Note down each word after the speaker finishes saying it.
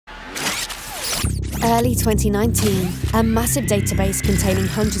Early 2019, a massive database containing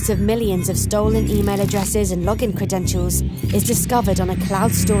hundreds of millions of stolen email addresses and login credentials is discovered on a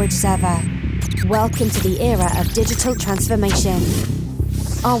cloud storage server. Welcome to the era of digital transformation.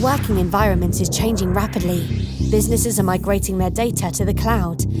 Our working environment is changing rapidly. Businesses are migrating their data to the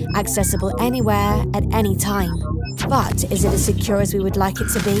cloud, accessible anywhere at any time. But is it as secure as we would like it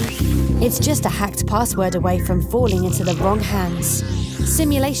to be? It's just a hacked password away from falling into the wrong hands.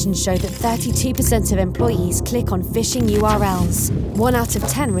 Simulations show that 32% of employees click on phishing URLs. 1 out of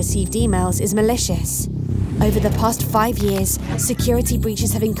 10 received emails is malicious. Over the past 5 years, security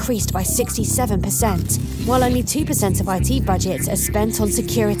breaches have increased by 67%, while only 2% of IT budgets are spent on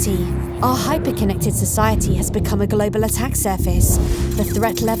security. Our hyper-connected society has become a global attack surface. The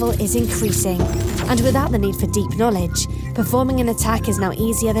threat level is increasing, and without the need for deep knowledge, performing an attack is now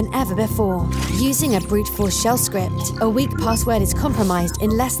easier than ever before. Using a brute force shell script, a weak password is compromised in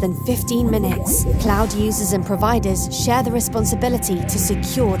less than 15 minutes. Cloud users and providers share the responsibility to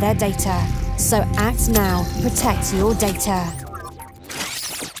secure their data. So act now, protect your data.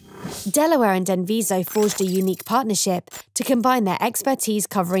 Delaware and NVISO forged a unique partnership to combine their expertise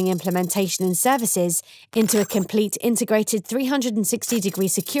covering implementation and services into a complete integrated 360-degree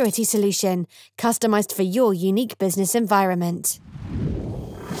security solution customized for your unique business environment.